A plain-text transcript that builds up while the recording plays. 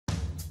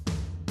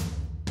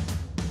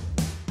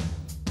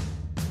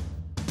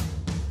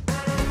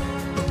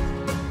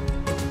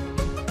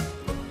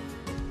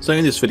So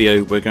in this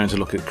video we're going to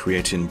look at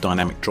creating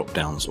dynamic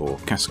drop-downs or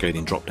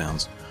cascading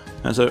drop-downs.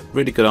 There's a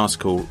really good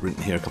article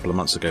written here a couple of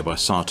months ago by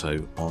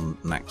Sato on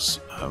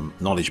Knack's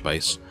knowledge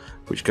base,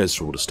 which goes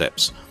through all the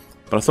steps.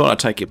 But I thought I'd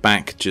take it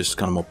back, just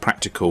kind of more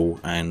practical,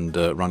 and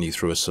run you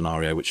through a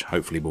scenario which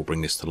hopefully will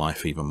bring this to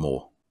life even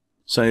more.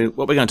 So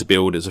what we're going to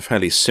build is a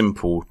fairly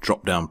simple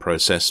drop-down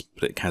process,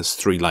 but it has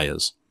three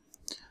layers.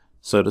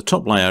 So the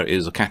top layer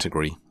is a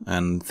category,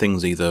 and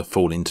things either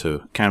fall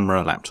into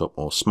camera, laptop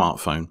or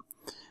smartphone.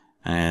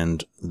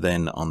 And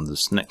then on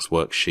this next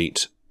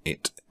worksheet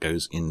it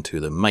goes into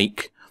the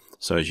make.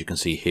 So as you can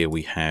see here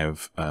we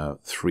have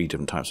three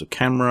different types of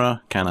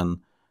camera: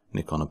 Canon,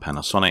 Nikon and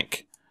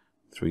Panasonic,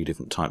 three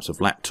different types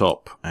of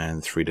laptop,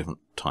 and three different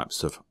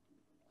types of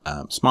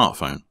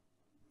smartphone.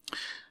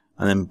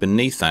 And then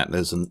beneath that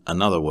there's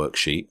another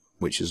worksheet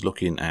which is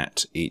looking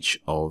at each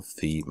of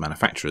the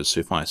manufacturers. So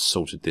if I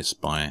sorted this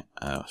by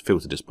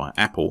filtered this by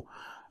Apple,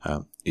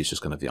 it's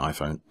just going to have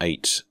the iPhone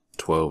 8,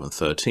 12 and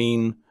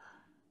 13.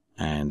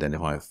 And then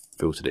if I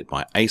filtered it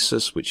by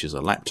Asus, which is a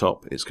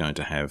laptop, it's going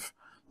to have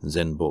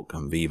ZenBook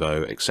and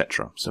Vivo,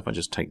 etc. So if I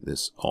just take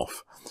this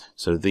off,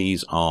 so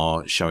these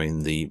are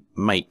showing the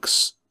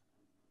makes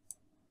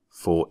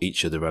for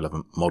each of the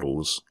relevant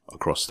models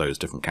across those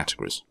different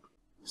categories.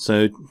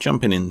 So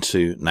jumping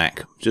into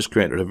Knack, just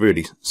created a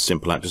really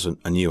simple app, just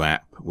a new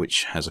app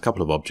which has a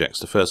couple of objects.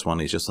 The first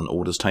one is just an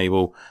orders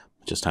table,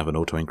 just have an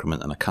auto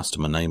increment and a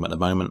customer name at the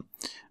moment.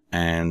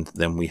 And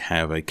then we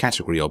have a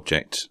category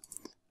object,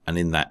 and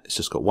in that it's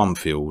just got one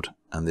field,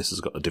 and this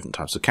has got the different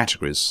types of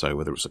categories, so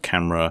whether it's a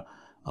camera,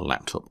 a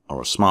laptop or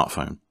a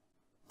smartphone.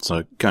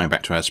 So going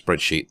back to our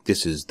spreadsheet,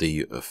 this is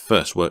the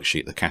first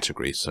worksheet, the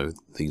category, so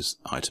these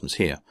items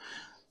here.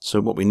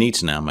 So what we need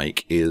to now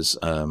make is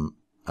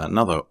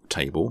another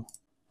table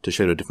to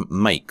show the different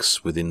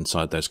makes within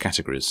inside those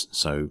categories.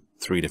 So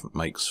three different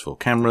makes for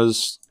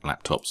cameras,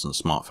 laptops and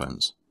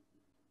smartphones.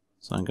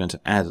 So I'm going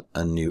to add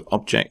a new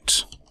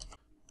object,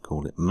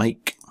 call it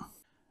make.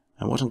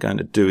 And what I'm going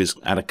to do is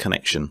add a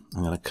connection.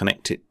 I'm going to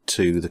connect it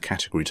to the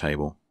category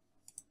table.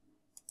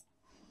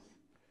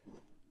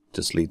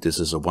 Just leave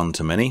this as a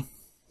one-to-many.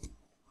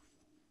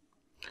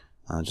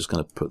 I'm just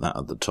going to put that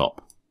at the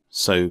top.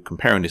 So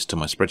comparing this to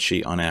my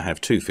spreadsheet, I now have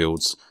two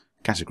fields,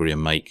 category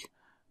and make.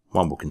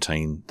 One will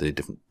contain the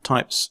different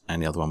types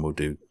and the other one will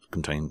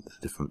contain the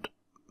different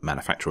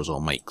manufacturers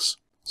or makes.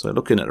 So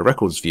looking at the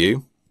records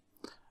view,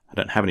 I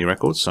don't have any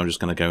records, so I'm just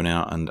going to go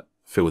now and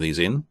fill these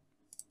in.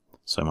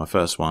 So my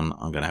first one,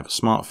 I'm going to have a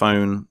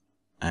smartphone,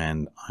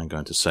 and I'm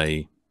going to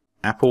say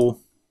Apple.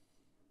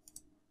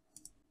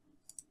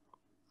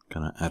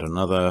 Going to add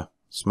another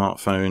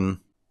smartphone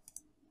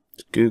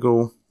to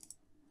Google,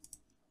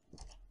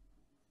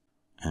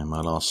 and my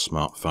last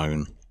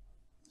smartphone,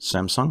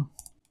 Samsung.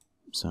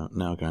 So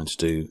now I'm going to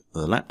do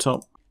the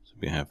laptop. So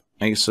we have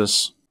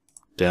Asus,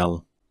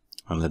 Dell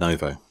and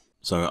Lenovo.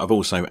 So I've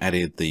also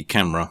added the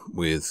camera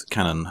with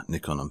Canon,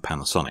 Nikon and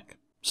Panasonic.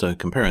 So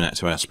comparing that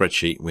to our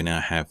spreadsheet, we now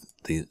have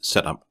the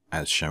setup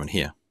as shown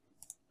here.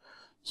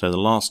 So the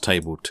last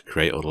table to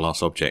create, or the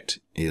last object,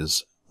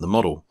 is the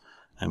model.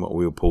 And what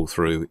we will pull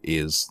through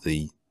is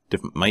the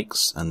different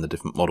makes and the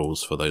different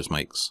models for those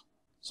makes.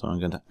 So I'm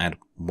going to add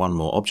one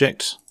more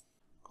object,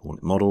 call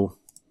it model.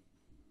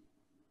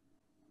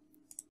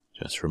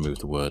 Just remove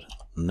the word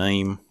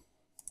name.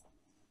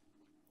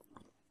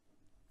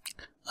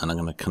 And I'm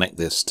going to connect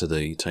this to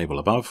the table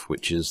above,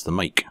 which is the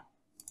make,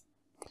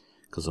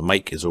 because the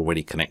make is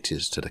already connected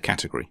to the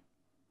category.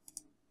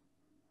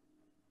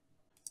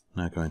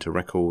 Now go into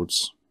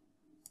records,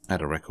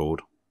 add a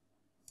record.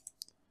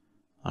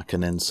 I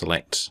can then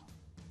select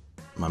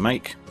my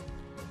make.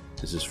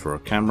 This is for a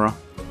camera.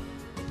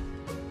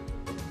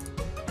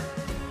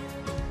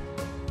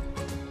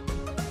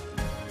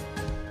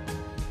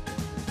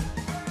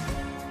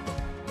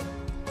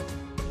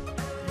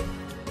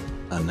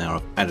 And now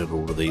I've added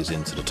all of these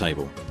into the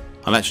table.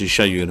 I'll actually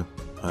show you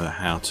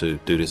how to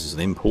do this as an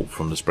import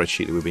from the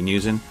spreadsheet that we've been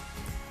using.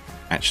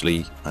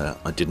 Actually,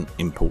 I didn't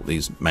import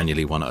these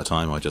manually one at a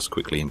time, I just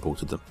quickly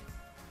imported them.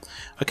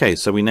 Okay,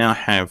 so we now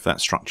have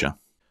that structure.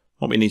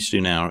 What we need to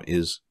do now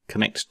is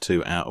connect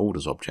to our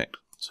orders object.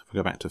 So if we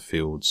go back to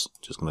fields,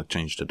 just going to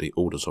change to the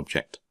orders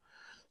object.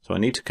 So I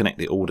need to connect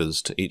the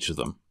orders to each of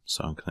them.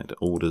 So I'm connecting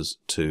orders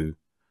to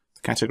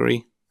the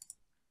category,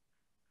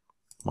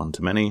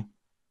 one-to-many,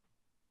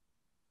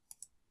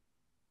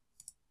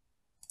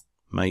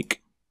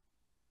 make,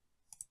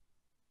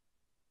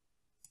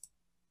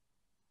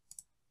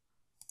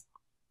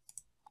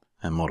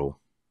 and model.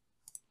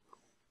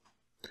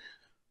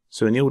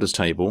 So in the orders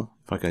table,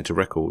 if I go to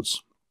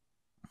records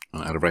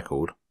and add a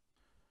record,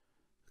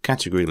 the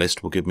category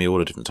list will give me all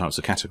the different types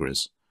of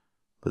categories.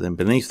 But then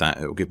beneath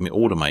that, it will give me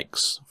all the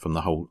makes from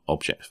the whole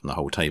object, from the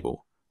whole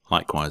table.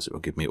 Likewise, it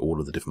will give me all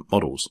of the different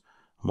models.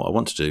 And what I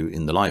want to do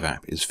in the live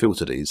app is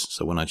filter these.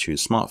 So when I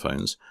choose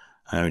smartphones,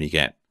 I only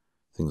get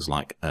things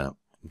like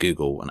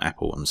Google and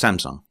Apple and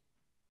Samsung.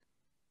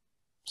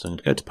 So I'm going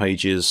to go to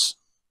pages,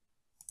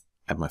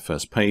 add my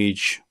first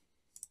page,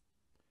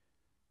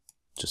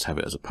 just have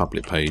it as a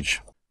public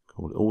page,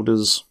 called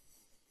orders.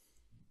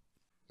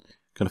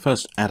 Going to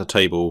first add a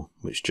table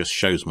which just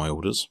shows my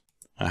orders.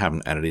 I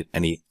haven't added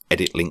any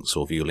edit links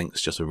or view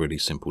links, just a really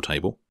simple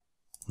table.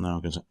 Now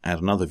I'm going to add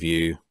another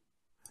view,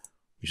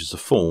 which is a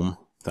form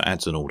that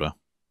adds an order,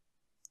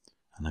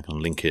 and I'm going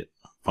to link it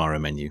via a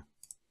menu.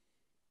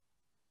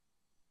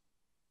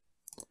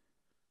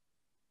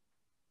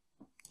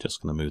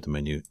 Just going to move the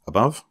menu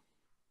above.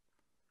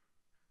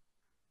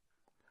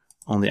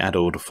 On the add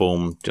order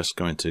form, just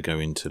going to go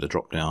into the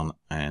drop down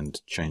and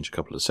change a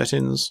couple of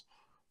settings.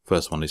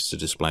 First one is to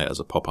display it as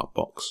a pop-up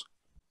box.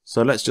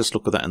 So let's just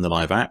look at that in the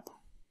live app.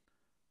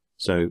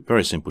 So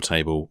very simple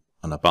table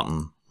and a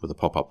button with a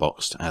pop-up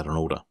box to add an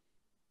order.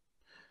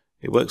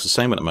 It works the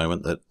same at the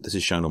moment, that this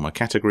is showing all my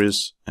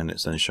categories, and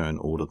it's then showing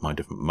all of my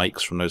different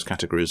makes from those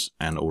categories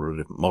and all of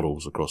the different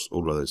models across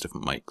all of those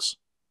different makes.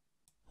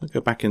 I'll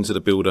go back into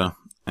the builder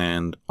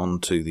and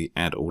onto the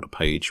add order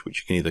page,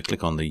 which you can either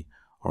click on the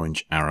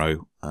orange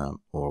arrow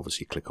or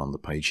obviously click on the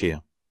page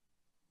here.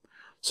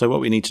 So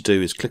what we need to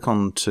do is click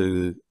on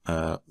to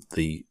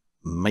the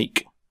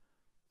make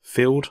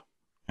field,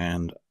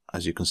 and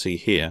as you can see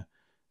here,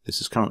 this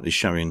is currently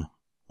showing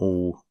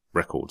all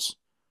records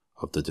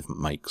of the different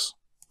makes.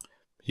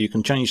 You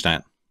can change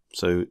that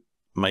so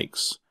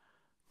makes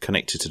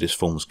connected to this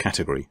form's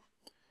category.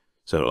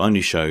 So it'll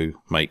only show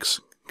makes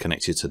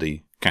connected to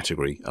the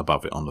category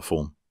above it on the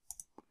form.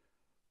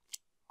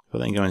 If I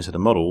then go into the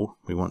model,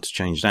 we want to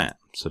change that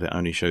so that it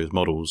only shows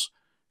models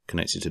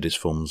connected to this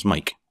form's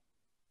make.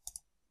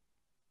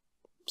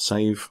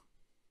 Save,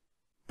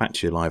 back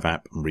to your live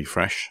app and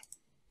refresh.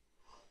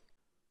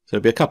 So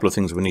there'll be a couple of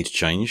things we need to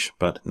change,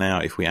 but now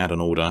if we add an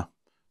order,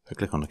 if I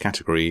click on the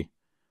category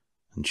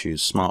and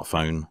choose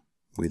smartphone,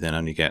 we then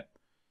only get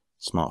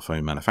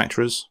smartphone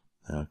manufacturers.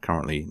 They're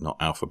currently not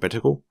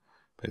alphabetical,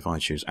 but if I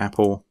choose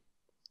Apple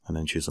and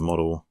then choose a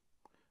model,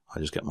 I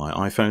just get my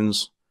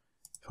iPhones.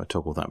 If I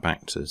toggle that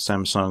back to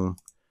Samsung,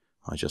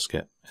 I just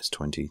get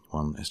S21,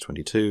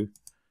 S22,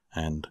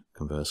 and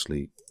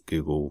conversely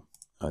Google,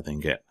 I then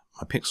get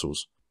my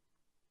pixels.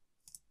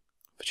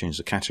 If I change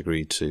the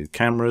category to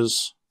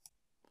cameras,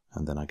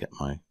 and then I get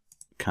my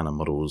Canon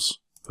models.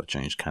 If I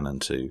change Canon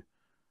to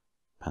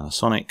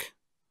Panasonic,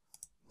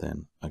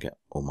 then I get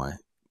all my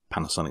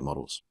Panasonic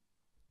models.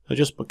 So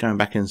just going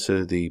back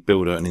into the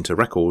builder and into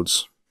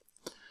records,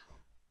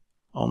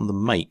 on the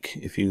make,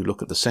 if you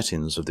look at the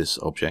settings of this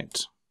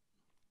object,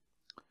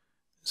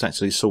 it's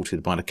actually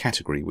sorted by the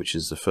category, which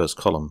is the first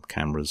column,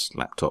 cameras,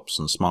 laptops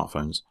and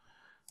smartphones.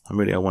 And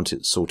really I want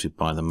it sorted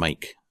by the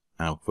make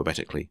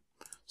alphabetically.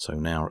 So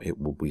now it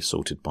will be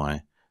sorted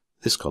by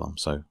this column,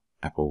 so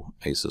Apple,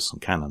 Asus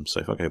and Canon.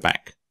 So if I go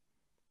back,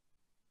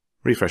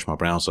 refresh my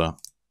browser,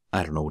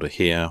 add an order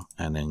here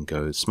and then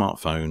go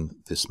smartphone,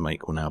 this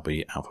make will now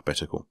be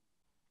alphabetical.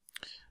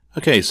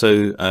 Okay,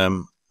 so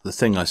the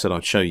thing I said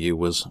I'd show you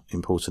was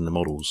importing the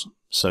models.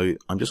 So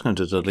I'm just going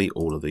to delete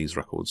all of these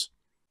records.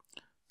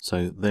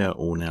 So they're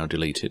all now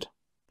deleted.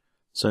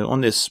 So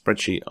on this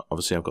spreadsheet,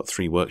 obviously I've got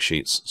 3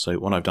 worksheets. So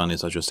what I've done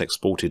is I just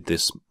exported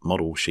this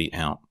model sheet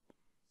out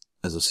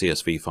as a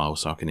CSV file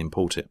so I can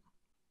import it.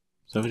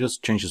 So if I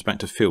just change this back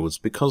to fields,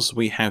 because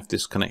we have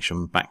this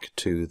connection back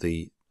to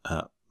the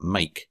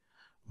make,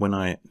 when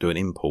I do an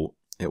import,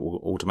 it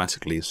will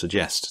automatically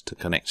suggest to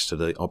connect to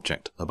the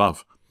object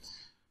above.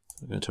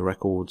 So go to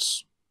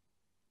records,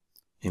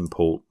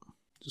 import,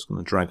 just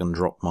going to drag and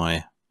drop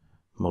my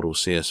model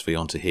CSV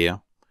onto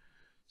here.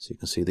 So you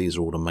can see these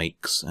are all the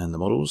makes and the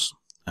models.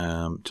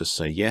 Just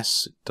say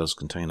yes, it does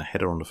contain a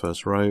header on the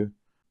first row.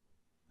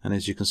 And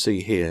as you can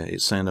see here,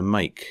 it's saying a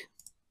make,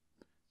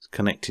 it's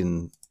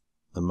connecting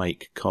the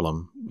make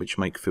column, which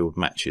make field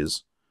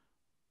matches,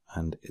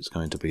 and it's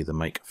going to be the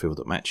make field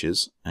that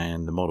matches,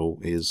 and the model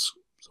is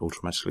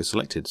automatically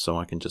selected, so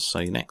I can just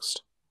say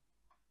next,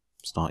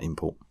 start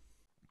import.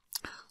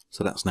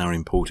 So that's now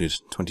imported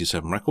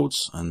 27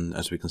 records, and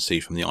as we can see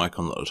from the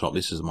icon at the top,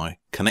 this is my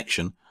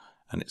connection,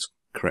 and it's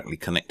correctly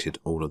connected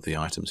all of the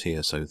items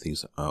here. So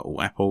these are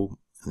all Apple,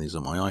 and these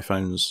are my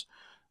iPhones,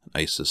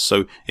 Asus.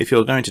 So if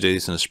you're going to do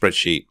this in a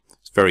spreadsheet,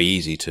 it's very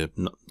easy to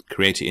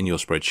create it in your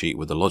spreadsheet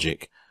with the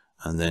logic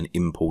and then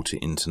import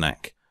it into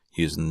Knack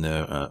using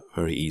the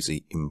very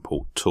easy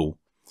import tool.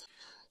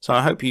 So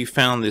I hope you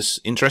found this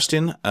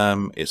interesting.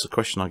 It's a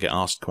question I get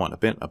asked quite a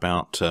bit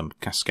about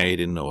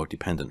cascading or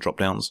dependent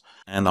dropdowns,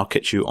 and I'll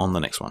catch you on the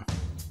next one.